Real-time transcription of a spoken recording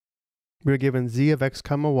We are given z of x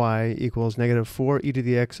comma y equals negative 4 e to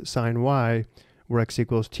the x sine y, where x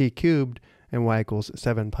equals t cubed and y equals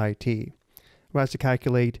 7 pi t. We're asked to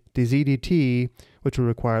calculate dz dt, which will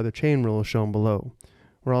require the chain rule shown below.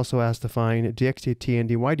 We're also asked to find dx dt and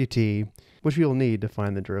dy dt, which we will need to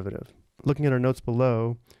find the derivative. Looking at our notes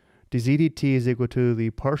below, dz dt is equal to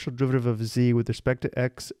the partial derivative of z with respect to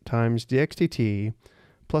x times dx dt,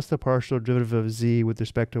 plus the partial derivative of z with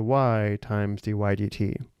respect to y times dy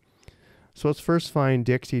dt. So let's first find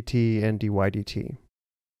dx dt and dy dt.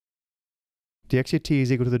 dx dt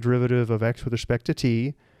is equal to the derivative of x with respect to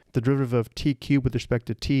t. The derivative of t cubed with respect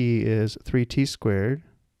to t is 3t squared.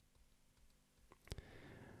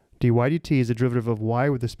 dy dt is the derivative of y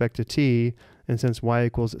with respect to t, and since y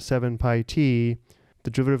equals 7 pi t,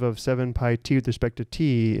 the derivative of 7 pi t with respect to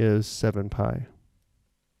t is 7 pi.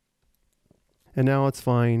 And now let's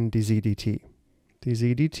find dz dt.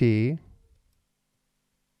 dz dt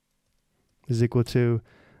is equal to,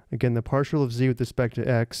 again, the partial of z with respect to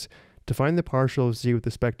x. To find the partial of z with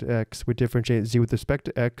respect to x, we differentiate z with respect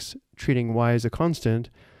to x, treating y as a constant,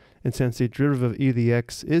 and since the derivative of e to the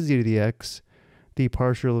x is e to the x, the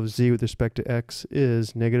partial of z with respect to x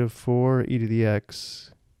is negative 4 e to the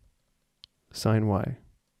x sine y.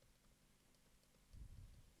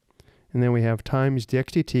 And then we have times dx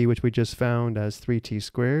dt, which we just found as 3t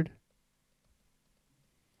squared.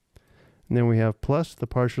 And then we have plus the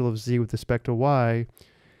partial of z with respect to y,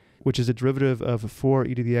 which is a derivative of 4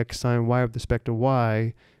 e to the x sine y with respect to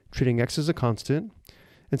y, treating x as a constant.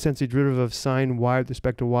 And since the derivative of sine y with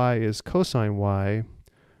respect to y is cosine y,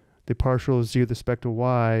 the partial of z with respect to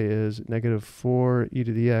y is negative 4 e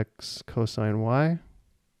to the x cosine y.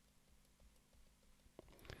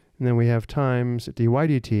 And then we have times dy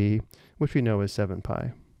dt, which we know is 7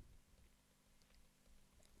 pi.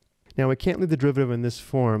 Now we can't leave the derivative in this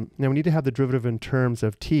form. Now we need to have the derivative in terms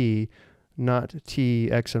of t, not t,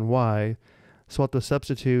 x, and y. So I'll have to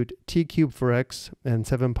substitute t cubed for x and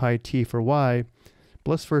 7 pi t for y.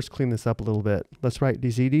 But let's first clean this up a little bit. Let's write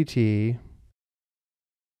dz dt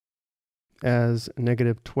as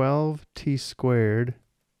negative 12t squared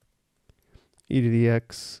e to the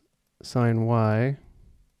x sine y,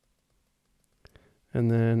 and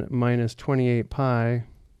then minus 28 pi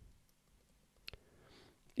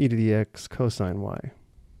e to the x cosine y.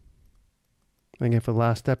 Again, for the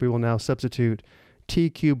last step, we will now substitute t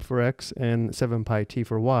cubed for x and 7 pi t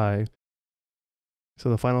for y. So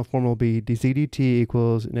the final form will be dz dt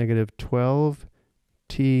equals negative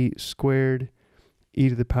 12t squared e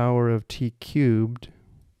to the power of t cubed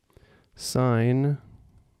sine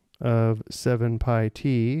of 7 pi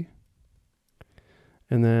t,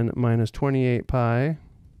 and then minus 28 pi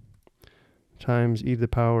times e to the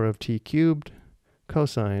power of t cubed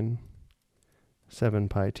cosine 7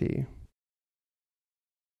 pi t.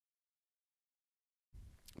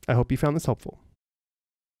 I hope you found this helpful.